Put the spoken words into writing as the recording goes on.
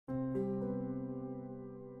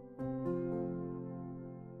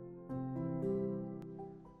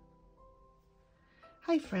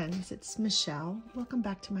Hi friends, it's Michelle. Welcome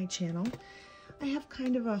back to my channel. I have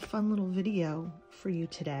kind of a fun little video for you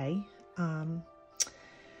today. I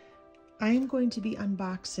am going to be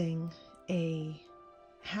unboxing a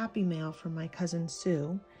Happy Mail from my cousin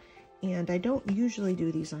Sue, and I don't usually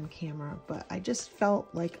do these on camera, but I just felt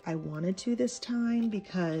like I wanted to this time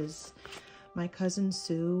because my cousin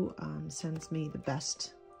Sue sends me the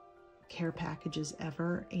best care packages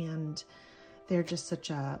ever, and they're just such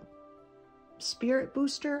a spirit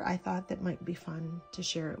booster. I thought that might be fun to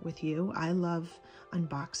share it with you. I love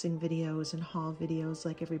unboxing videos and haul videos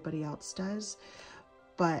like everybody else does,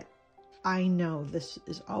 but I know this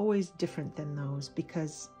is always different than those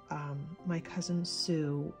because my cousin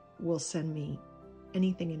Sue will send me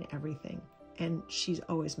anything and everything, and she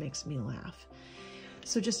always makes me laugh.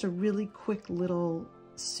 So just a really quick little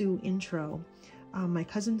Sue intro. My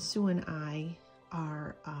cousin Sue and I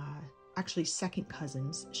are actually second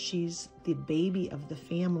cousins. She's the baby of the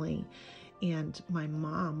family, and my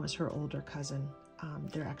mom was her older cousin.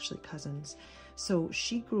 They're actually cousins. So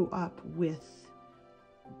she grew up with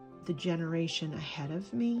the generation ahead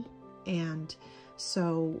of me, and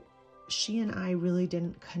so she and I really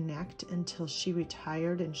didn't connect until she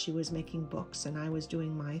retired and she was making books and I was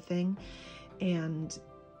doing my thing. And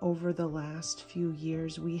over the last few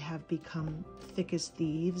years we have become thick as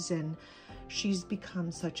thieves, and she's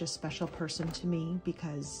become such a special person to me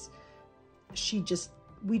because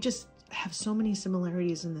we just have so many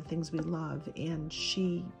similarities in the things we love, and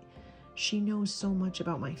she knows so much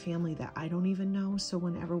about my family that I don't even know. So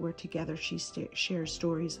whenever we're together, she shares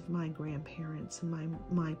stories of my grandparents and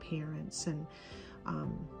my parents, and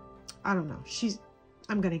I don't know,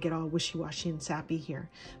 I'm gonna get all wishy-washy and sappy here,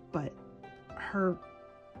 but her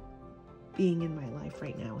being in my life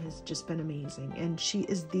right now has just been amazing, and she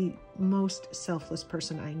is the most selfless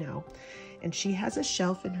person I know. And she has a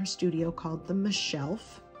shelf in her studio called the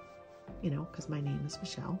Michelf, you know, because my name is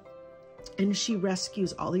Michelle. And she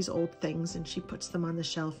rescues all these old things and she puts them on the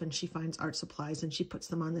shelf, and she finds art supplies and she puts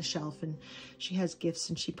them on the shelf, and she has gifts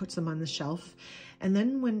and she puts them on the shelf. And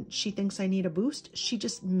then when she thinks I need a boost, she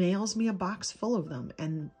just mails me a box full of them,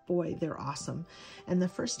 and boy, they're awesome. And the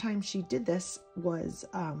first time she did this was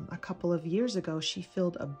a couple of years ago. She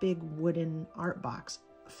filled a big wooden art box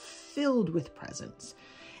filled with presents.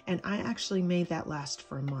 And I actually made that last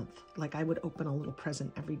for a month. Like, I would open a little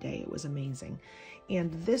present every day. It was amazing.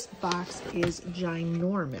 And this box is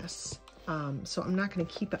ginormous. So I'm not going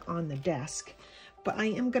to keep it on the desk, but I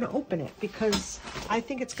am going to open it because I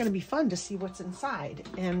think it's going to be fun to see what's inside.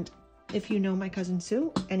 And if you know my cousin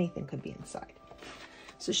Sue, anything could be inside.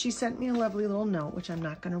 So she sent me a lovely little note, which I'm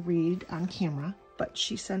not going to read on camera, but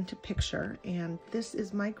she sent a picture, and this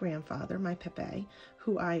is my grandfather, my Pepe,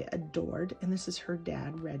 who I adored, and this is her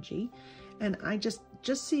dad, Reggie. And I just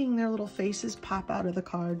seeing their little faces pop out of the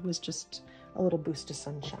card was just a little boost of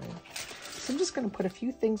sunshine. So I'm just going to put a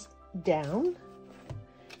few things down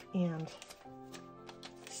and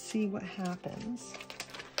see what happens.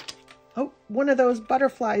 Oh, one of those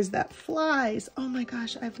butterflies that flies. Oh my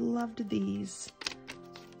gosh, I've loved these.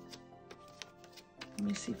 Let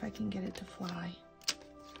me see if I can get it to fly.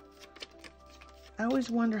 I always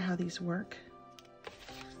wonder how these work.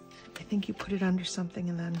 I think you put it under something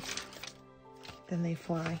and then they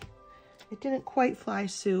fly. It didn't quite fly,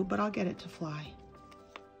 Sue, but I'll get it to fly.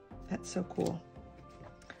 That's so cool.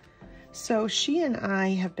 So she and I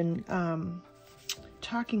have been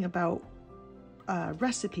talking about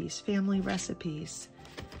recipes, family recipes.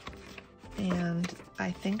 And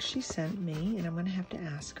I think she sent me, and I'm going to have to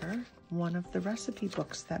ask her, one of the recipe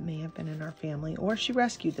books that may have been in our family, or she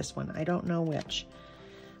rescued this one. I don't know which,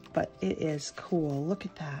 but it is cool. Look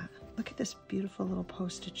at that. Look at this beautiful little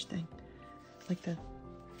postage thing. Like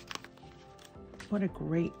what a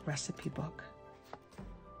great recipe book.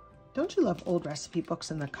 Don't you love old recipe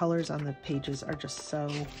books, and the colors on the pages are just so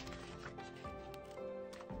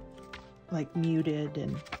like muted?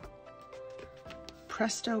 And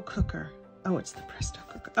Presto cooker. Oh, it's the Presto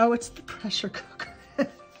cooker. Oh, it's the pressure cooker.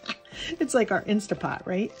 It's like our Instapot,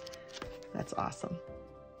 right? That's awesome.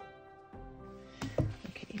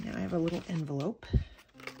 Okay, now I have a little envelope.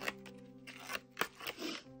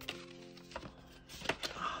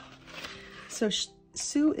 So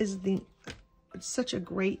Sue is such a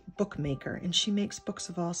great bookmaker, and she makes books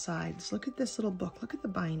of all sides. Look at this little book. Look at the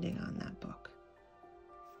binding on that book.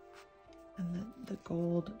 And the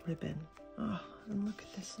gold ribbon. Oh, and look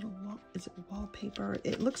at this little is it wallpaper?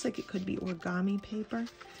 It looks like it could be origami paper.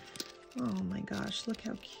 Oh my gosh, look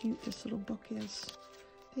how cute this little book is.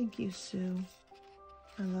 Thank you, Sue.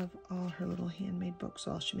 I love all her little handmade books.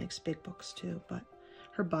 Well, she makes big books too, but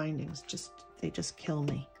her bindings they just kill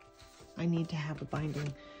me. I need to have a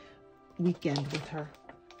binding weekend with her.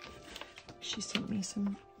 She sent me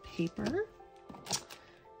some paper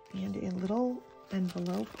and a little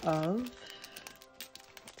envelope of,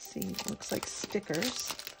 let's see, it looks like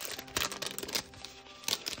stickers.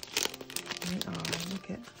 They are,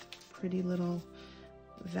 look at pretty little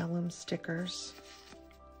vellum stickers.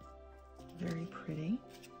 Very pretty.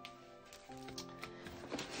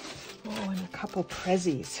 Oh, and a couple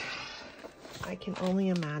prezzies. I can only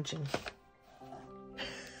imagine.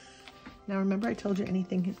 Now remember I told you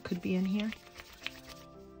anything could be in here?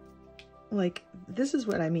 Like, this is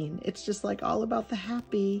what I mean. It's just like all about the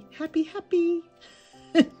happy, happy, happy.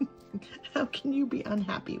 How can you be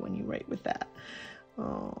unhappy when you write with that?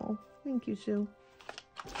 Oh, thank you, Sue.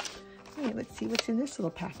 All right, let's see what's in this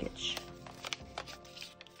little package.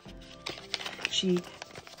 She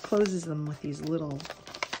closes them with these little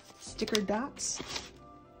sticker dots,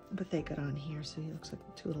 but they got on here, so he looks like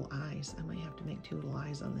two little eyes. I might have to make two little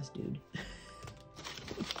eyes on this dude.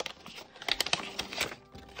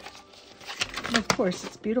 And of course,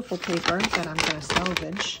 it's beautiful paper that I'm going to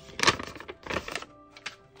salvage.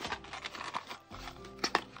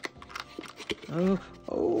 Oh,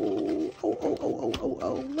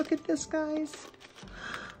 look at this, guys.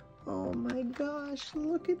 Oh my gosh,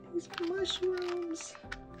 look at these mushrooms.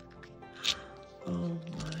 Oh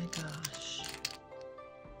my gosh.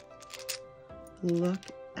 Look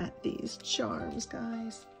at these charms,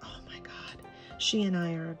 guys. Oh my God. She and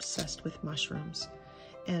I are obsessed with mushrooms,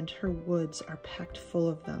 and her woods are packed full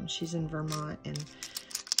of them. She's in Vermont, and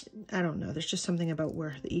I don't know, there's just something about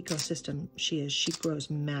where the ecosystem she is. She grows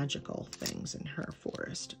magical things in her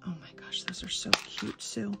forest. Oh my gosh, those are so cute,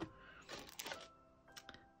 Sue.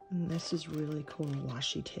 And this is really cool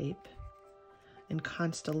washi tape and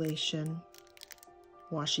constellation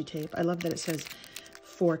washi tape. I love that it says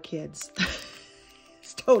for kids.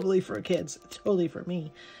 It's totally for kids. It's totally for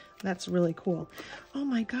me. That's really cool. Oh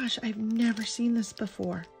my gosh, I've never seen this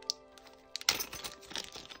before.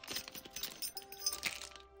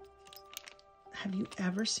 Have you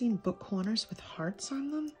ever seen book corners with hearts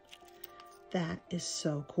on them? That is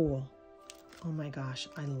so cool. Oh my gosh,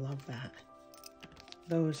 I love that.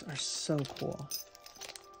 Those are so cool.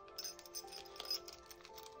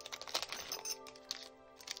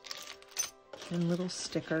 And little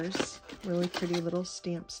stickers, really pretty little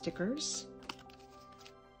stamp stickers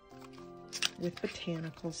with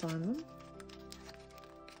botanicals on them.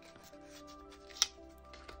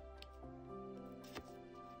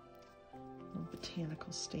 Little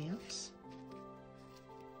botanical stamps.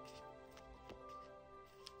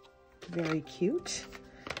 Very cute.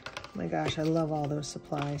 Oh my gosh, I love all those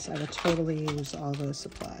supplies. I would totally use all those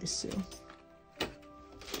supplies, Sue.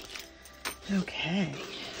 Okay.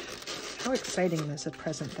 How exciting is a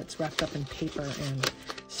present that's wrapped up in paper and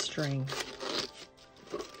string.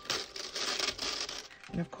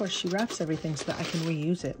 And of course, she wraps everything so that I can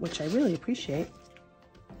reuse it, which I really appreciate.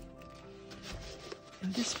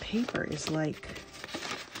 And this paper is like,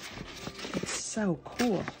 it's so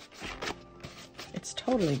cool. It's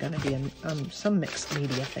totally going to be some mixed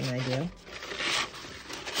media thing I do.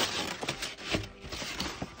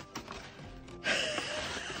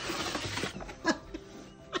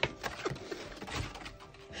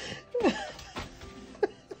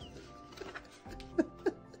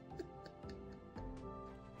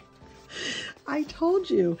 I told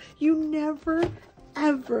you, you never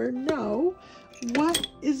ever know what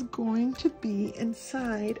is going to be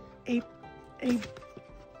inside a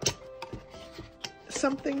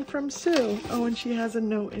something from Sue. Oh, and she has a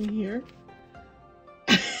note in here.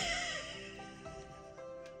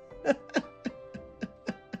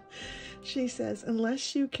 She says,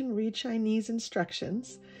 unless you can read Chinese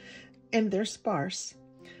instructions, and they're sparse,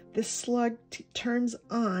 this slug turns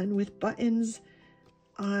on with buttons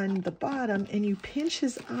on the bottom, and you pinch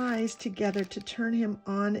his eyes together to turn him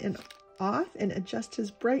on and off and adjust his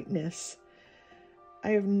brightness. I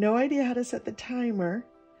have no idea how to set the timer.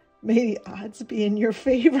 May the odds be in your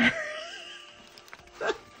favor.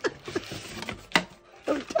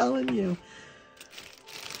 I'm telling you.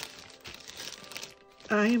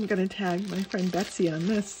 I am going to tag my friend Betsy on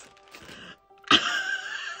this.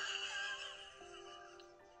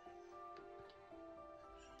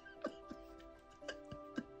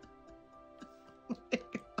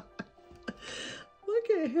 Look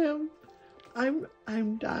at him.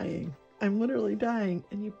 I'm dying. I'm literally dying.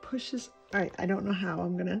 And you push his... All right, I don't know how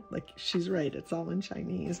I'm gonna, like, she's right, it's all in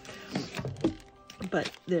Chinese. But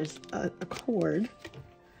there's a cord,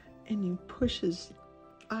 and you push his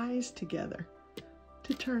eyes together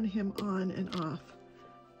to turn him on and off.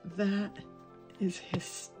 That is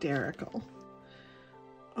hysterical.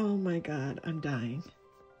 Oh my God, I'm dying.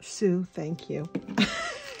 Sue, thank you.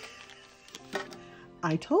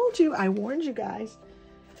 I told you, I warned you guys.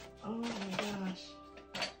 Oh my gosh.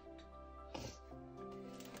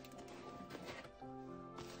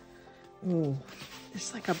 Ooh,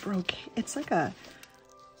 it's like a brocade. It's like like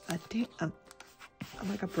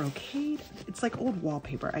a brocade. It's like old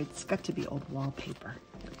wallpaper. It's got to be old wallpaper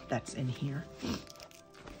that's in here.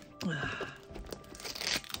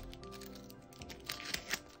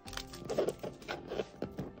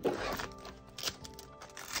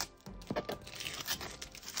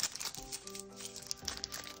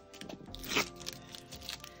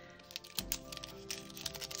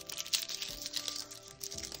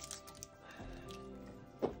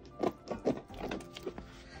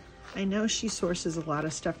 I know she sources a lot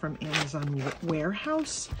of stuff from Amazon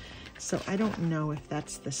Warehouse, so I don't know if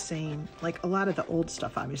that's the same. Like, a lot of the old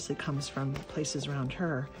stuff obviously comes from places around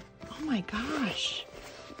her. Oh my gosh.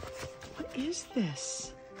 What is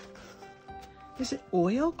this? Is it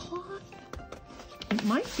oilcloth? It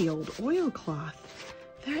might be old oilcloth.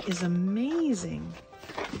 That is amazing.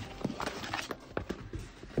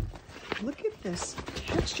 Look at this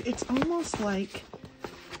texture. It's almost like,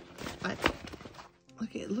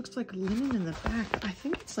 look, it looks like linen in the back. I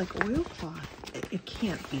think it's like oilcloth. It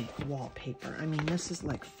can't be wallpaper. I mean, this is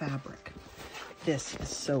like fabric. This is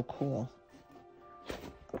so cool.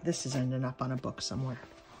 This is ending up on a book somewhere.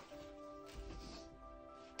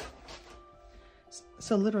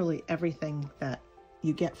 So literally everything that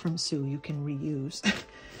you get from Sue, you can reuse.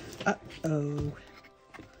 Uh-oh.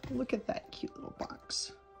 Look at that cute little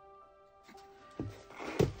box.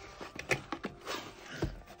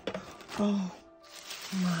 Oh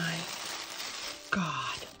my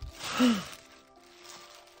God.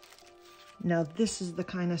 Now this is the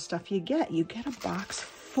kind of stuff you get. You get a box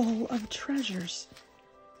full of treasures.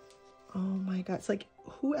 Oh my God. It's like,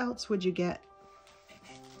 who else would you get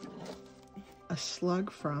a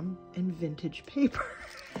slug from in vintage paper?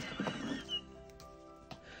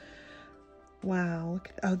 Wow. Look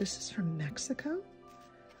at, oh, this is from Mexico?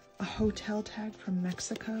 A hotel tag from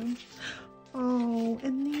Mexico? Oh,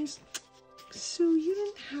 and these, Sue, you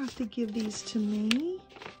didn't have to give these to me.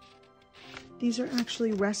 These are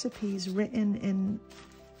actually recipes written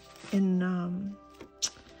in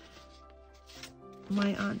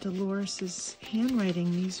my Aunt Dolores's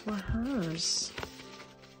handwriting. These were hers.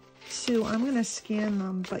 Sue, I'm gonna scan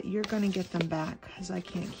them, but you're gonna get them back because I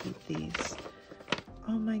can't keep these.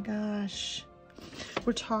 Oh my gosh.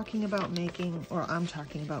 We're talking about making, or I'm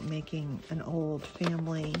talking about making an old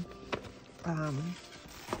family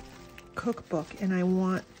cookbook, and I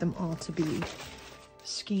want them all to be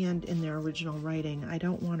scanned in their original writing. I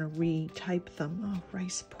don't want to retype them. Oh,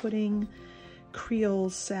 rice pudding, Creole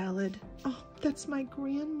salad. Oh, that's my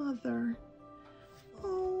grandmother.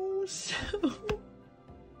 Oh, so...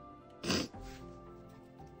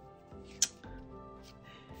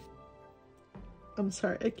 I'm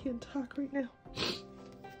sorry, I can't talk right now.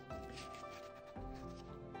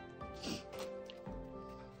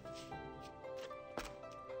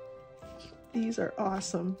 These are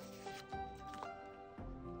awesome.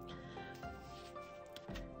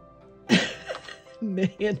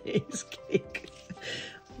 Mayonnaise cake.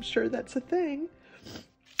 I'm sure that's a thing.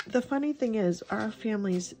 The funny thing is, our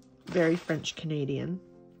family's very French Canadian,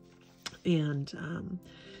 and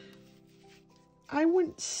I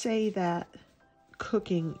wouldn't say that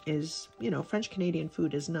cooking is, you know, French Canadian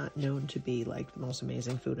food is not known to be like the most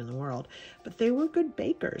amazing food in the world, but they were good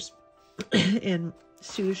bakers. And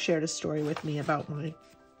Sue shared a story with me about my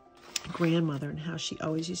grandmother and how she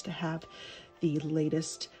always used to have the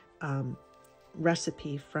latest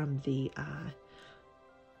recipe from the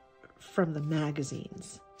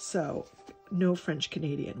magazines. So no French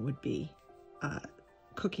Canadian would be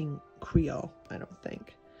cooking Creole, I don't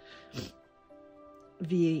think.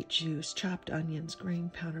 V8 juice, chopped onions, grain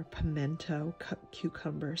powder, pimento,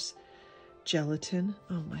 cucumbers, gelatin.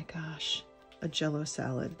 Oh my gosh, a Jello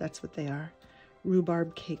salad. That's what they are.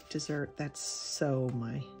 Rhubarb cake dessert. That's so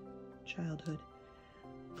my childhood.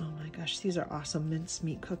 Oh my gosh, these are awesome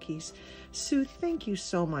mincemeat cookies. Sue, thank you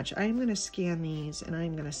so much. I'm going to scan these and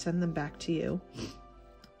I'm going to send them back to you.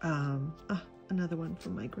 Another one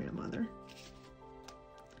from my grandmother.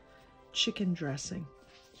 Chicken dressing.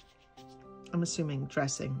 I'm assuming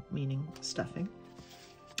dressing meaning stuffing.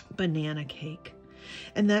 Banana cake.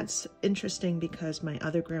 And that's interesting because my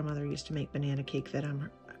other grandmother used to make banana cake that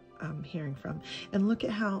I'm hearing from. And look at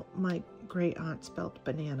how my great aunt spelled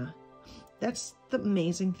banana. That's the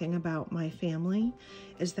amazing thing about my family,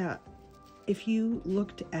 is that if you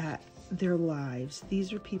looked at their lives,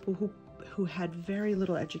 these are people who had very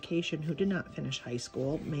little education, who did not finish high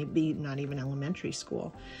school, maybe not even elementary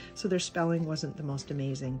school. So their spelling wasn't the most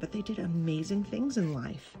amazing, but they did amazing things in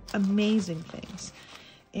life, amazing things,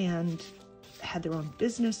 and had their own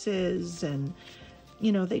businesses, and,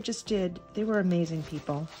 you know, they were amazing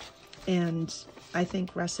people. And I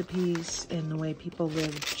think recipes and the way people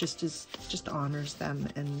live just honors them,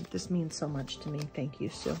 and this means so much to me. Thank you,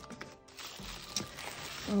 Sue.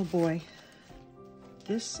 Oh boy,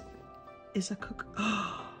 this is a cook.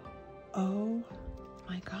 Oh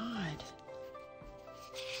my God.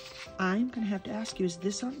 I'm gonna have to ask you, is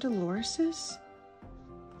this Aunt Dolores's?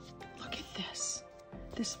 Look at this.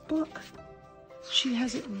 This book. She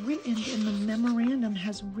has it written in the memorandum,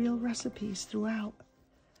 has real recipes throughout.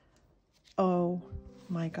 Oh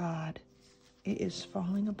my God. It is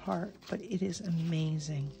falling apart, but it is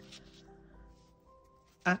amazing.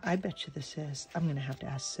 I bet you this is. I'm gonna have to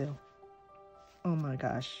ask Sue. Oh my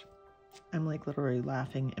gosh. I'm like literally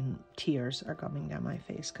laughing and tears are coming down my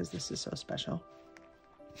face because this is so special.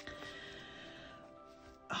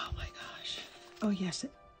 Oh my gosh. Oh yes.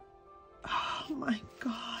 Oh my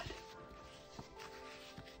God.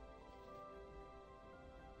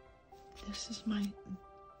 This is my,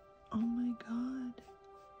 oh my God.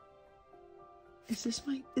 Is this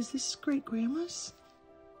great grandma's?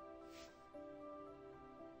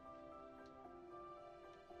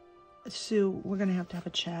 Sue, we're gonna have a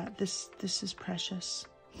chat. This is precious.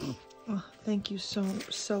 Oh, thank you so much. Oh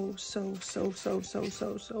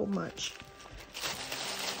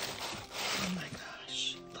my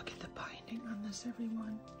gosh. Look at the binding on this,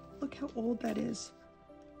 everyone. Look how old that is.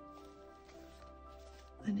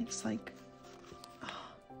 And it's like,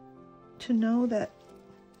 to know that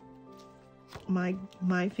my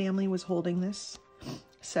family was holding this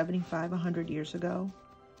 75, 100 years ago,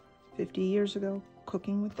 50 years ago,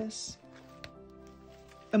 cooking with this.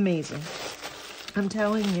 Amazing. I'm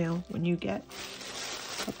telling you, when you get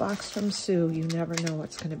a box from Sue, you never know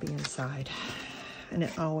what's going to be inside. And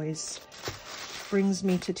it always brings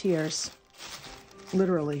me to tears,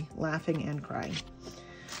 literally laughing and crying.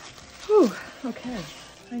 Whew, okay,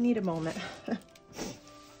 I need a moment.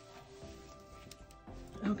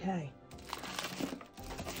 Okay.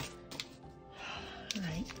 All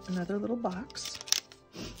right, another little box.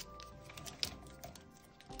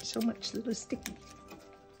 So much little sticky.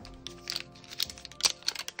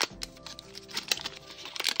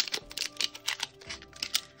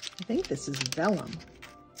 I think this is vellum.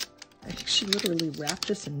 I think she literally wrapped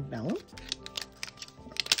this in vellum,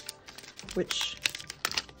 which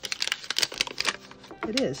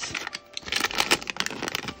it is.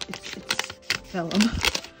 It's vellum.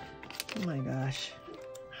 Oh my gosh.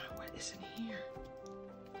 What is in here?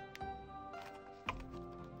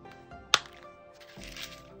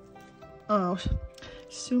 Oh,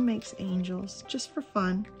 Sue makes angels just for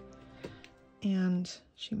fun. And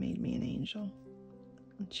she made me an angel.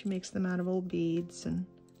 And she makes them out of old beads, and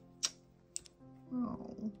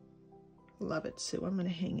oh, love it, Sue. I'm gonna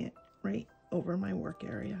hang it right over my work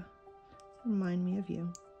area. Remind me of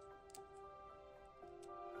you.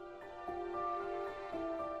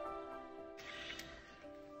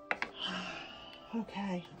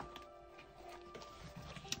 Okay.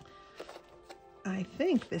 I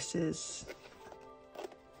think this is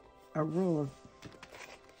a roll of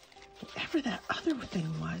whatever that other thing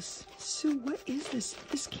was. Sue, what is this?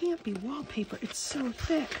 This can't be wallpaper. It's so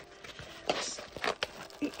thick.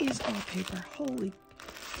 It is wallpaper. Holy.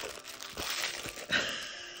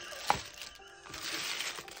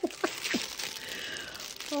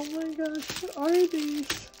 Oh my gosh, what are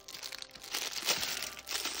these?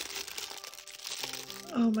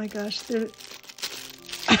 Oh my gosh, they're...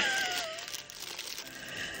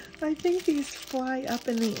 I think these fly up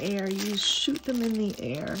in the air. You shoot them in the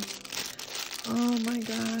air. Oh my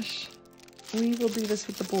gosh. We will do this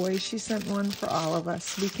with the boys. She sent one for all of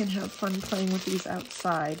us. We can have fun playing with these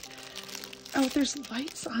outside. Oh, there's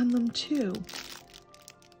lights on them too.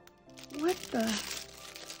 What the?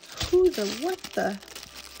 Who the? What the?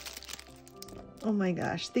 Oh my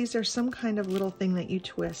gosh. These are some kind of little thing that you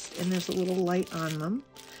twist, and there's a little light on them,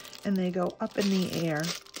 and they go up in the air.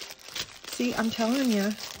 See, I'm telling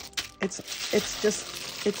you,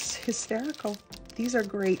 it's hysterical. These are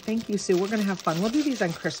great. Thank you, Sue. We're going to have fun. We'll do these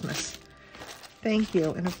on Christmas. Thank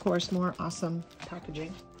you. And of course, more awesome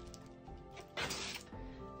packaging.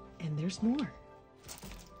 And there's more.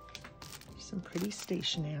 Some pretty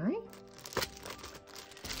stationery,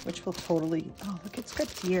 which will totally, oh, look, it's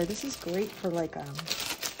got deer. This is great for like a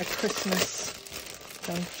Christmas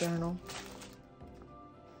junk journal.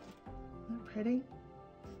 Isn't that pretty?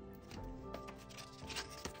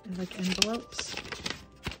 And like envelopes.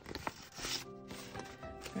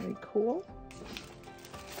 Very cool.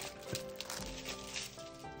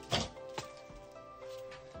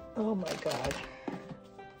 Oh my God.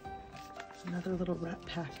 Another little wrap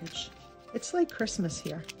package. It's like Christmas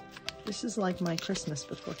here. This is like my Christmas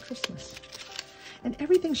before Christmas. And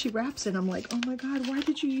everything she wraps in, I'm like, oh my God, why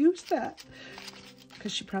did you use that?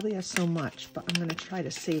 Because she probably has so much, but I'm gonna try to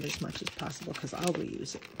save as much as possible because I'll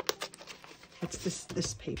reuse it. It's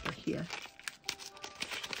this paper here.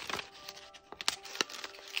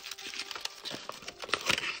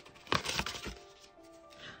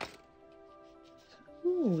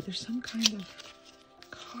 Ooh, there's some kind of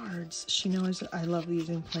cards. She knows I love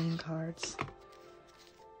using playing cards.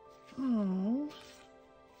 Oh,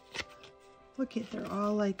 look at, they're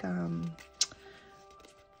all like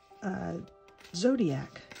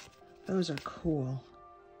Zodiac. Those are cool.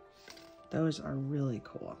 Those are really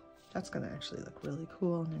cool. That's gonna actually look really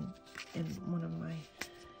cool in one of my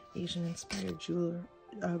Asian inspired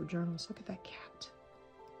journals. Look at that cat.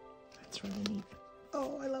 That's really neat.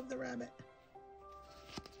 Oh, I love the rabbit.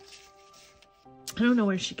 I don't know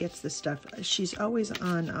where she gets this stuff. She's always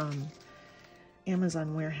on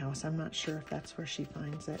Amazon Warehouse. I'm not sure if that's where she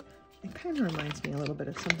finds it. It kind of reminds me a little bit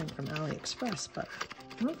of something from AliExpress, but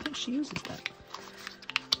I don't think she uses that.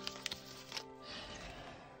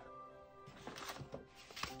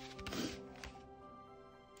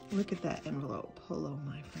 Look at that envelope. Hello,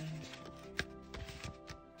 my friend.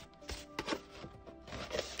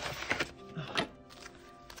 Oh,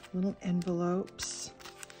 little envelopes.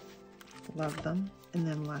 Love them. And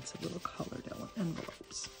then lots of little colored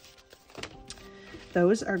envelopes.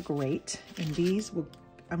 Those are great. And these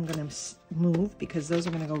I'm going to move because those are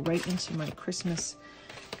going to go right into my Christmas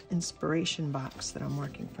inspiration box that I'm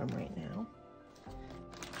working from right now.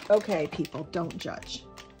 Okay, people, don't judge.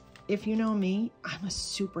 If you know me, I'm a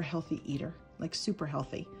super healthy eater, like super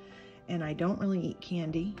healthy. And I don't really eat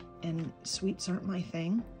candy, and sweets aren't my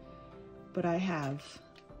thing. But I have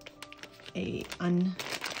a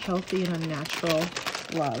unhealthy and unnatural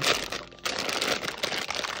love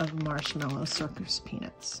of marshmallow circus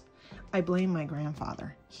peanuts. I blame my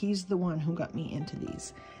grandfather. He's the one who got me into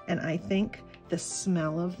these. And I think the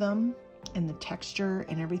smell of them and the texture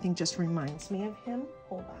and everything just reminds me of him.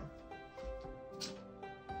 Hold on.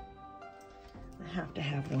 I have to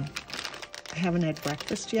have one. I haven't had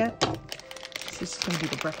breakfast yet. This is going to be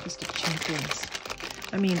the breakfast of champions.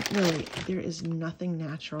 I mean, really, there is nothing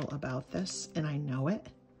natural about this, and I know it.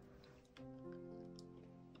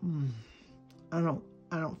 I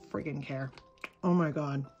don't friggin' care. Oh my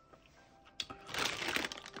God.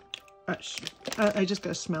 I just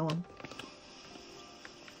gotta smell them.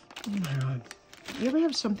 Oh my God. You ever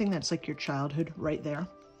have something that's like your childhood right there?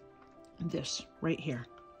 This, right here.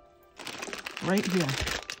 Right here.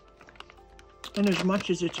 And as much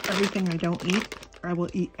as it's everything I don't eat, I will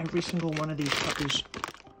eat every single one of these puppies.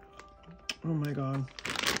 Oh my God.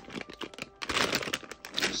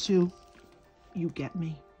 Sue, you get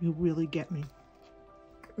me. You really get me.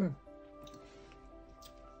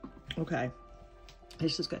 Okay.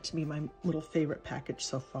 This has got to be my little favorite package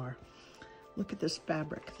so far. Look at this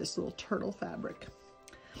fabric, this little turtle fabric.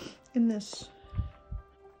 In this.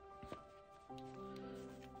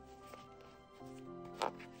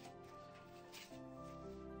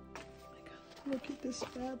 Look at this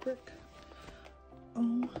fabric. Oh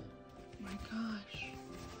my gosh.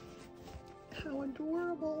 How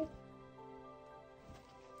adorable.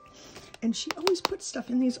 And she always puts stuff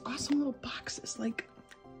in these awesome little boxes. Like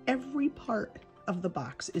every part of the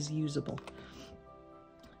box is usable.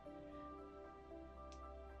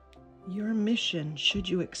 Your mission, should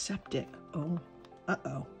you accept it? Oh,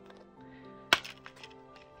 uh-oh.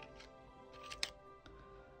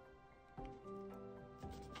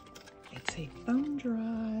 It's a thumb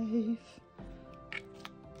drive.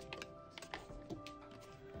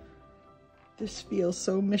 This feels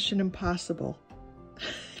so Mission Impossible.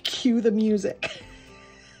 Cue the music.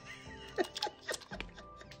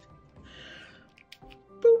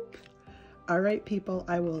 Boop. All right, people,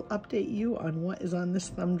 I will update you on what is on this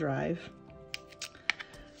thumb drive.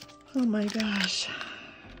 Oh my gosh.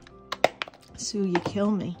 Sue, you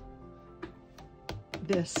kill me.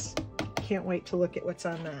 This. Can't wait to look at what's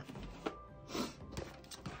on that.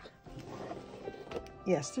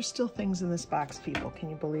 Yes, there's still things in this box, people.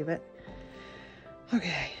 Can you believe it?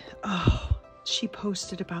 Okay. Oh, she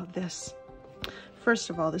posted about this. First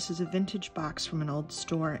of all, this is a vintage box from an old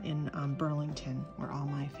store in Burlington, where all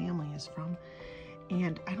my family is from.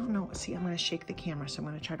 And I don't know. See, I'm going to shake the camera, so I'm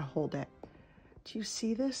going to try to hold it. Do you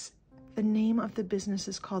see this? The name of the business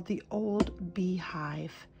is called The Old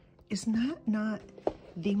Beehive. Isn't that not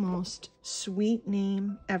the most sweet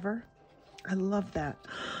name ever? I love that.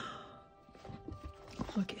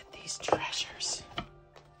 Look at these treasures.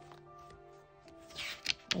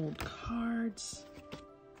 Old cards.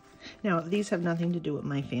 Now, these have nothing to do with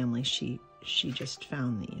my family. She just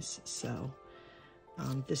found these. So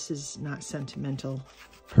this is not sentimental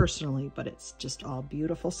personally, but it's just all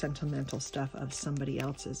beautiful sentimental stuff of somebody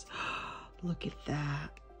else's. Look at that.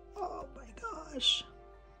 Oh my gosh.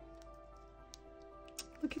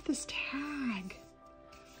 Look at this tag.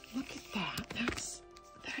 Look at that.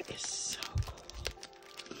 That is so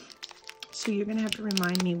cool. So you're gonna have to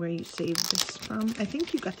remind me where you saved this from. I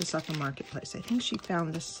think you got this off of Marketplace. I think she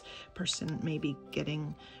found this person maybe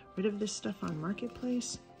getting rid of this stuff on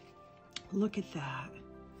Marketplace. Look at that.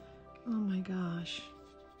 Oh my gosh.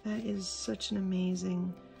 That is such an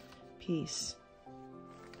amazing piece.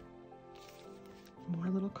 More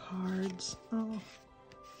little cards. Oh,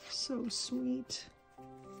 so sweet.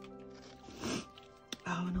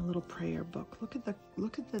 Oh, and a little prayer book. Look at the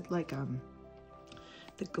like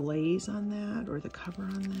the glaze on that, or the cover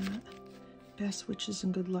on that. Best wishes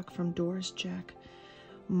and good luck from Doris, Jack,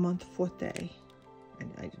 month 4th day.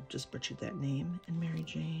 And I just butchered that name. And Mary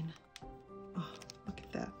Jane. Oh, look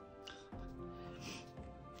at that.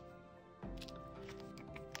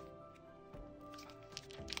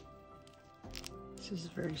 This is a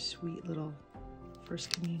very sweet little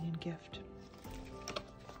First Communion gift.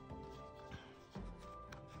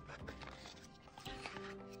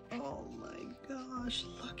 Oh my gosh,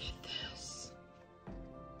 look at this.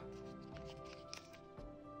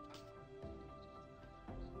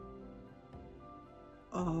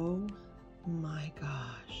 Oh my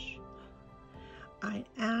gosh. I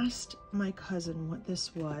asked my cousin what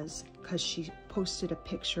this was because she posted a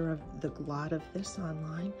picture of the lot of this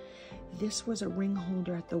online. This was a ring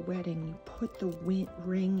holder at the wedding. You put the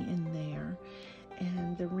ring in there,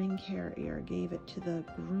 and the ring carrier gave it to the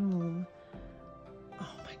groom.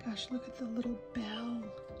 Oh my gosh, look at the little bell.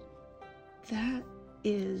 That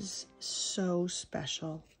is so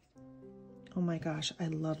special. Oh my gosh, I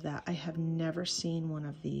love that. I have never seen one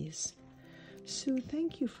of these. Sue,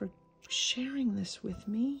 thank you for sharing this with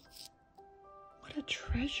me. What a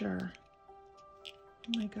treasure.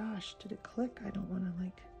 Oh my gosh, did it click? I don't want to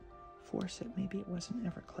like force it. Maybe it wasn't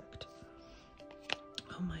ever clicked.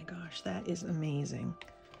 Oh my gosh, that is amazing.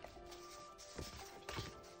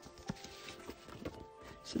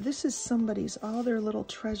 So this is somebody's, all their little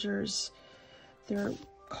treasures, their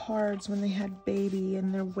cards when they had baby,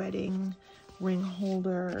 and their wedding ring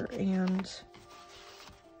holder, and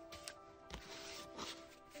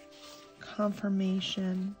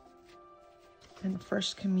confirmation, and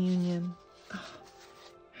First Communion. Oh,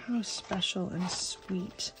 how special and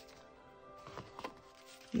sweet.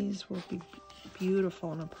 These will be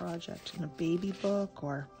beautiful in a project, in a baby book,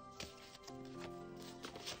 or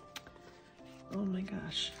oh my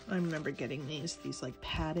gosh, I remember getting these like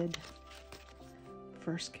padded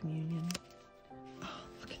First Communion. Oh,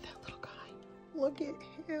 look at that little guy. Look at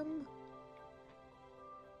him.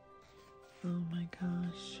 Oh my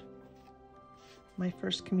gosh. My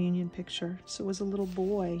First Communion picture. So it was a little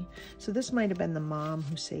boy. So this might have been the mom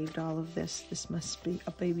who saved all of this. This must be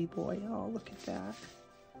a baby boy. Oh, look at that.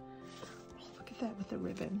 Oh, look at that with the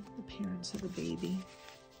ribbon. The parents of the baby.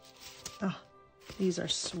 Oh, these are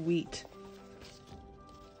sweet.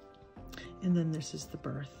 And then this is the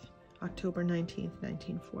birth, October 19th,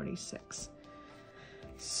 1946.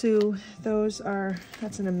 Sue,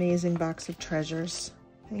 that's an amazing box of treasures.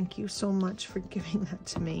 Thank you so much for giving that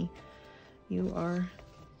to me. You are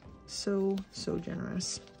so, so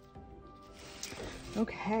generous.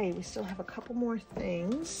 Okay, we still have a couple more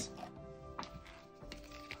things.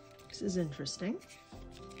 This is interesting.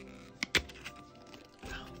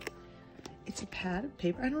 It's a pad of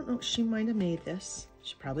paper. I don't know, she might have made this.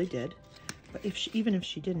 She probably did. But even if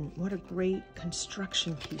she didn't, what a great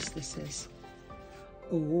construction piece this is.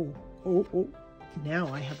 Oh.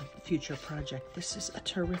 Now I have a future project. This is a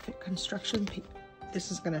terrific construction piece.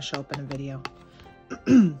 This is going to show up in a video.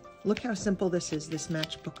 Look how simple this is, this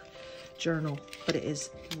matchbook journal. But it is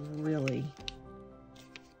really...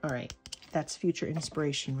 All right, that's future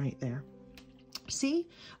inspiration right there. See?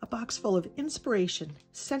 A box full of inspiration,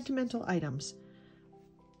 sentimental items,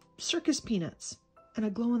 circus peanuts, and a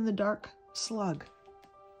glow-in-the-dark slug.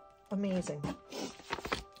 Amazing.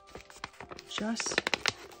 Just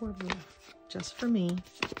for me.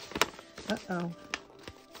 Uh-oh.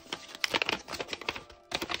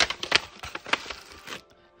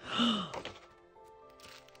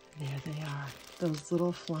 There they are. Those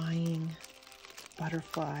little flying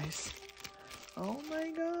butterflies. Oh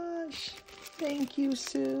my gosh. Thank you,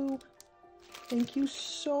 Sue. Thank you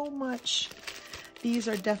so much. These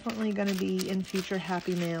are definitely going to be in future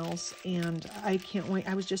Happy Mails, and I can't wait.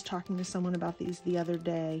 I was just talking to someone about these the other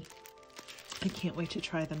day. I can't wait to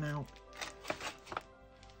try them out.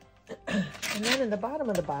 And then in the bottom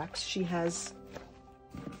of the box, she has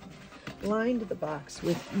lined the box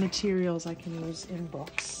with materials I can use in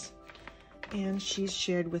books. And she's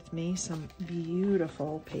shared with me some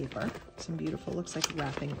beautiful paper, some beautiful, looks like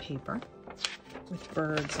wrapping paper with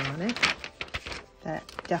birds on it. That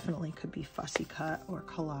definitely could be fussy cut or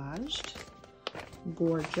collaged.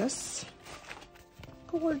 Gorgeous.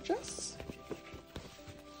 Gorgeous.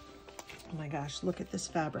 Oh my gosh, look at this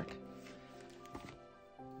fabric.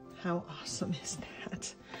 How awesome is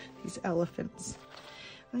that? These elephants.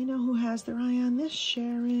 I know who has their eye on this,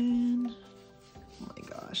 Sharon. Oh my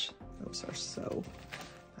gosh, those are so...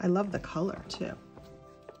 I love the color too.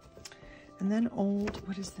 And then old,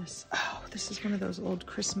 what is this? Oh, this is one of those old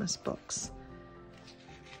Christmas books.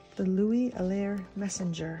 The Louis Allaire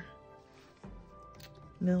Messenger,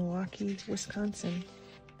 Milwaukee, Wisconsin.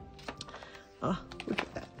 Oh, look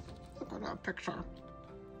at that. Look at that picture.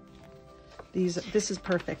 This is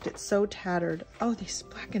perfect. It's so tattered. Oh, these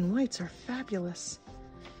black and whites are fabulous.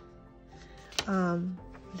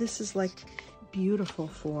 This is like beautiful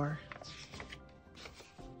for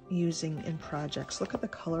using in projects. Look at the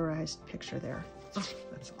colorized picture there. Oh,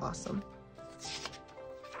 that's awesome.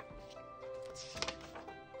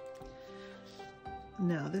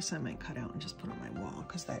 Now this I might cut out and just put on my wall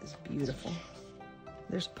because that is beautiful.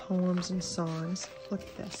 There's poems and songs. Look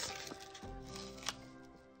at this.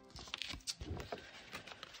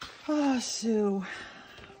 Oh, Sue,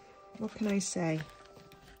 what can I say?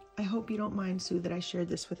 I hope you don't mind, Sue, that I shared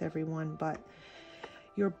this with everyone, but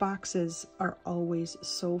your boxes are always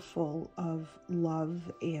so full of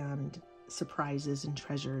love and surprises and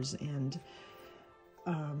treasures, and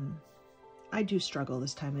I do struggle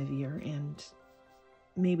this time of year, and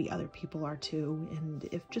maybe other people are too, and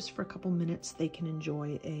if just for a couple minutes they can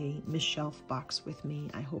enjoy a Miss Shelf box with me,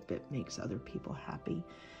 I hope it makes other people happy.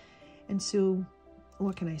 And Sue,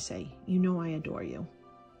 what can I say? You know I adore you,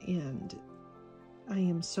 and I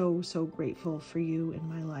am so, so grateful for you in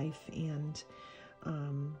my life, and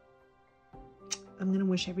I'm going to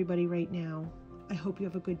wish everybody right now, I hope you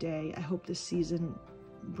have a good day. I hope this season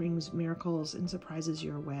brings miracles and surprises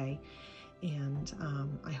your way, and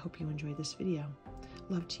I hope you enjoy this video.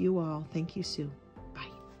 Love to you all. Thank you, Sue.